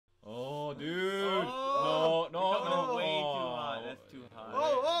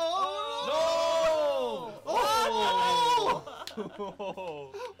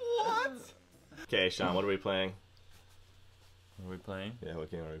What? Okay, Sean, what are we playing? What are we playing? Yeah, what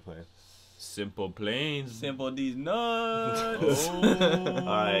game are we playing? SimplePlanes. Simple D's nuts.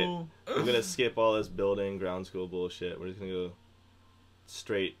 Alright, I'm gonna skip all this building, ground school bullshit. We're just gonna go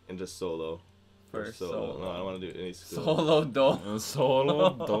straight into solo. First solo. solo. No, I don't want to do any school. Solo do.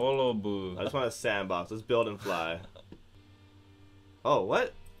 Solo dolo boo. I just want a sandbox. Let's build and fly. Oh,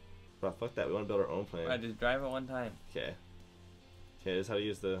 what? Bro, fuck that. We want to build our own plane. I just drive it one time. Okay. Okay, this is how to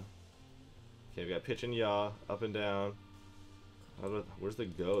use the... Okay, we got pitch and yaw, up and down. Where's the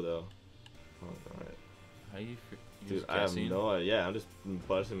go, though? Oh, alright. How you Dude, I have guessing? no idea. Yeah, I'm just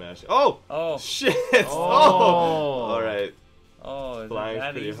button mashing. Oh! Oh. Shit! Oh! Alright. Oh, is it Flying's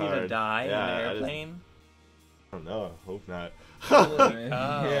that pretty easy to hard. die Yeah, in I an just- airplane? I don't know. Hope not. Holy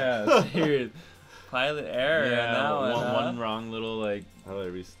cow. Yeah, serious. Pilot error. Yeah, now, one wrong little like. How do I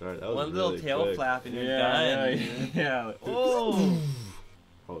restart? That was one little really tail quick. flap and you're done. Yeah, dude. yeah. Like, oh.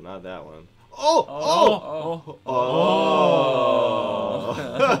 Oh, not that one. Oh! Oh! Oh! Oh!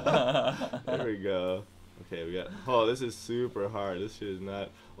 Oh! There we go. Okay, we got. Oh, this is super hard. This shit is not.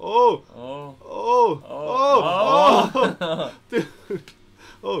 Oh! Oh! Oh! Oh! Oh! Oh! Dude!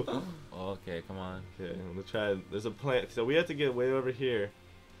 Oh! Okay, come on. Okay, I'm gonna try. There's a plane. So we have to get way over here.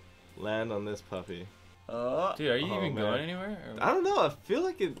 Land on this puppy. Oh! Dude, are you Oh, even man. going anywhere? Or? I don't know. I feel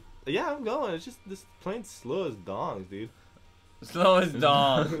like it. Yeah, I'm going. It's just this plane's slow as dongs, dude. Slow as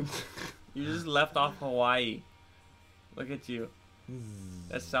dawn. You just left off Hawaii. Look at you.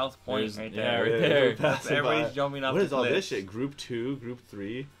 That's South Point right Yeah, there. right there. That's everybody's jumping off What the is all this cliff. shit? Group 2, Group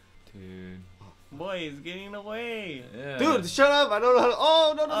 3. Dude. Boy, he's getting away. Yeah. Dude, shut up! I don't know how to.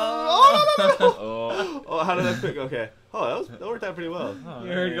 Oh no no no no! Oh no no no! Oh. Oh, how did that pick? Okay. Oh, that worked out pretty well. Oh,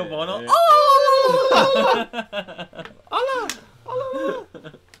 You heard yeah, Kapono? yeah. Oh!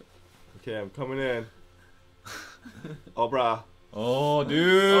 Okay, I'm coming in. Oh, brah. Oh,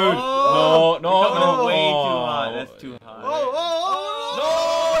 dude. Oh, no, no, you're coming no. way too hot. That's too hot. Oh,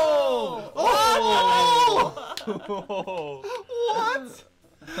 oh, No!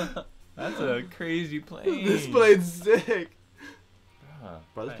 What? That's a crazy plane. This plane's sick. Bruh.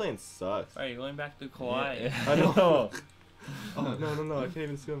 Bro, this plane sucks. Alright, you're going back to Kauai. Yeah. I know. Oh, no, I can't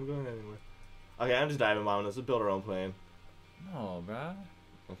even see where I'm going anymore. Okay, I'm just diving bomb. Let's build our own plane. No, bruh.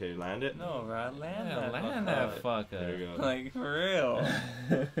 Okay, land it. No, bro, land Yeah, that. land fucker. that fucker. There you go. Like, for real.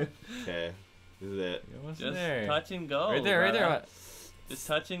 Okay, this is it. What's Just there? touch and go. Right there, right bruh. there. Just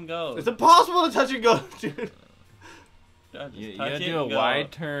touch and go. It's impossible to touch and go, dude. Just You touch gotta it do a and go.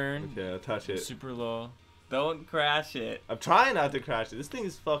 wide turn. Okay, I'll touch it. Super low. Don't crash it. I'm trying not to crash it. This thing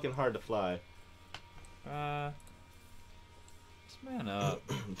is fucking hard to fly. Just man up.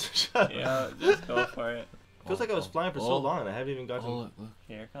 Shut up. Yeah, just go for it. Feels like I was flying for so long and I haven't even gotten. Oh, look.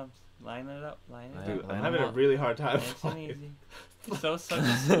 Here it comes. Line it up. Line it Dude, up. I'm Line having a them up. really hard time Nice and flying. easy. So such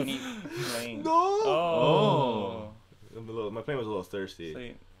a skinny plane. No. Oh. My plane was a little thirsty. So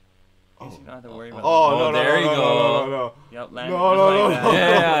you, Oh. you don't have to worry about Oh, Oh, no, no, there no, you no, go. no, no, Yep, land no, it no, just no, like no,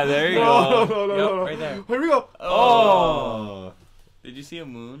 that. Yeah, there you no, go. no, no, Yep, no, no. right there. Here we go. Oh. Did you see a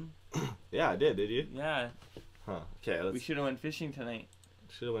moon? Yeah, I did. Did you? Yeah. Huh. Okay, We let's. should have went fishing tonight.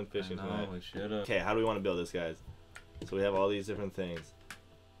 Should have went fishing I know, tonight. we should have. Okay, how do we want to build this, guys? So we have all these different things.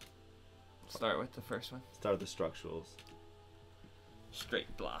 Start with the first one. Start with the structurals.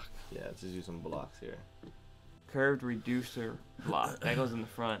 Straight block. Yeah, let's just use some blocks here. Curved reducer block. That goes in the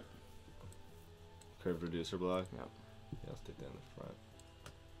front. Curved reducer block. Yep. Yeah, I'll stick that in the front.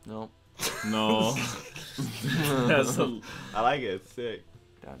 Nope. No. That's a I like it. It's sick.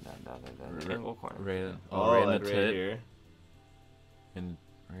 Down. Angle corner. right. Oh, right in like the right tip. here.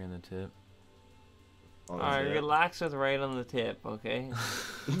 Right in the tip. Oh, that's Alright, it. relax with right on the tip, okay?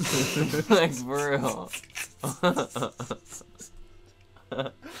 Like, for real.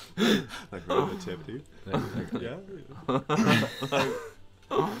 Like right on the tip, dude. Yeah.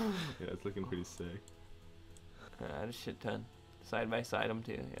 Yeah, it's looking pretty sick. Add a shit ton. Side by side them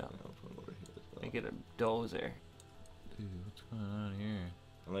too, yeah. I'll put them over here as well. Make it a dozer. Dude, what's going on here?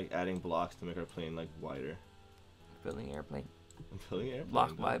 I'm like adding blocks to make our plane like wider. Building airplane. I'm filling airplane.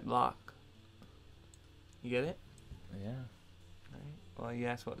 Block by block. You get it? Yeah. Alright. Well, you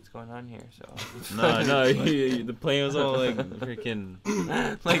asked what's going on here, so. No, the plane was all like freaking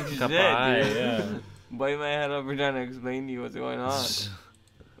Like shit, cup high, dude. yeah. Bite my head over trying to explain to you what's going on.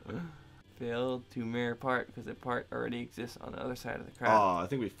 Failed to mirror part because the part already exists on the other side of the craft. Oh, I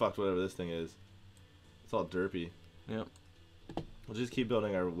think we fucked whatever this thing is. It's all derpy. Yep. We'll just keep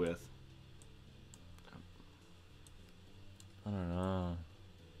building our width. I don't know.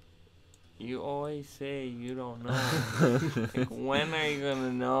 You always say you don't know. Like, when are you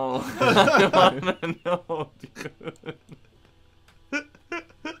gonna know? I wanna know, dude.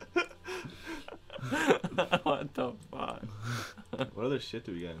 What the fuck? What other shit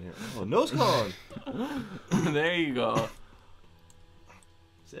do we got in here? Oh, nose cone! There you go.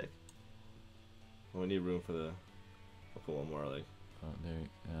 Sick. We need room for the... I'll put one more, like, Oh, there.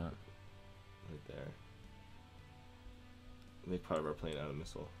 Yeah. right there. Make part of our plane out of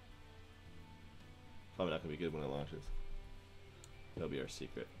missile. Probably not gonna be good when it launches. That'll be our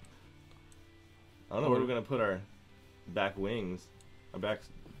secret. I don't know where we're gonna put our back wings. Our back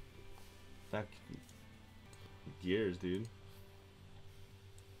gears, dude.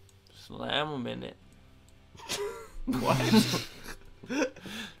 Slam them in it. What?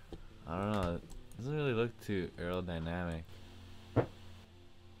 I don't know. It doesn't really look too aerodynamic. I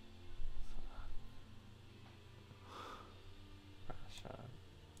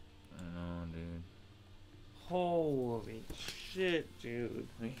don't know, dude. Holy shit, dude.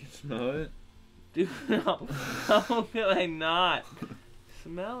 You can smell it? Dude, no. How can I not?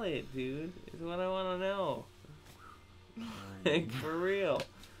 Smell it, dude. Is what I want to know. Like, for real.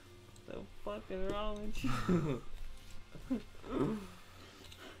 What the fuck is wrong with you?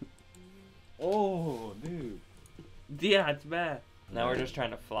 Oh, dude. Yeah, it's bad. Now we're just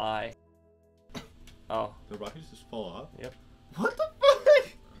trying to fly. Oh. The rockets just fall off? Yep. What the fuck?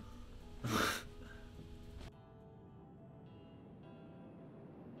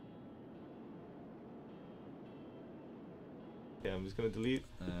 Okay, I'm just gonna delete.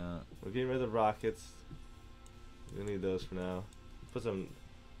 Yeah. We're getting rid of the rockets. We don't need those for now. Put some,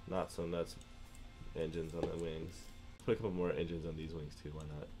 not so nuts, engines on the wings. Put a couple more engines on these wings too. Why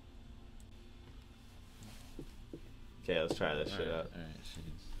not? Okay, let's try this shit out. Alright,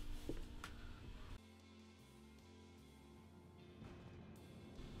 shades.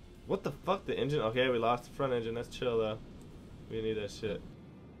 What the fuck? The engine? Okay, we lost the front engine. That's chill though. We didn't need that shit.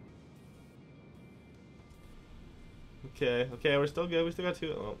 Okay, okay, we're still good. We still got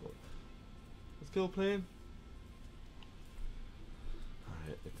two. Oh. Let's go, plane.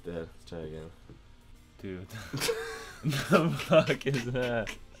 Alright, it's dead. Let's try again. Dude. The fuck is that?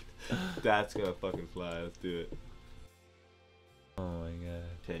 That's gonna fucking fly. Let's do it. Oh my god.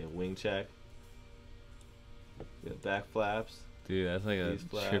 Okay, wing check. We got back flaps. Dude, that's like a These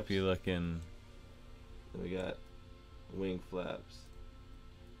flaps. trippy looking. Then we got wing flaps.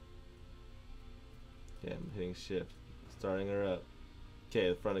 Okay, I'm hitting shift. Starting her up. Okay,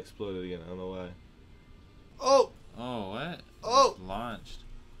 the front exploded again. I don't know why. Oh! Oh, what? Oh! It's launched.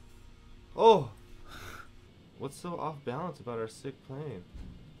 Oh! What's so off balance about our sick plane?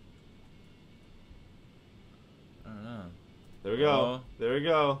 I don't know. There we go. Oh. There we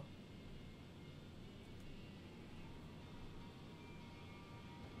go.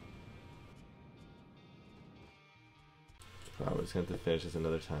 Probably just gonna have to finish this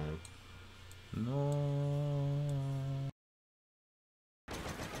another time. No.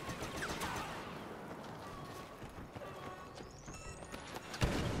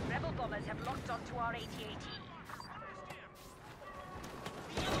 Rebel bombers have locked onto our AT-AT.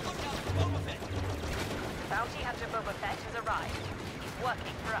 Bounty Hunter Boba Fett has arrived. He's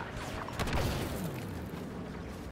working for us.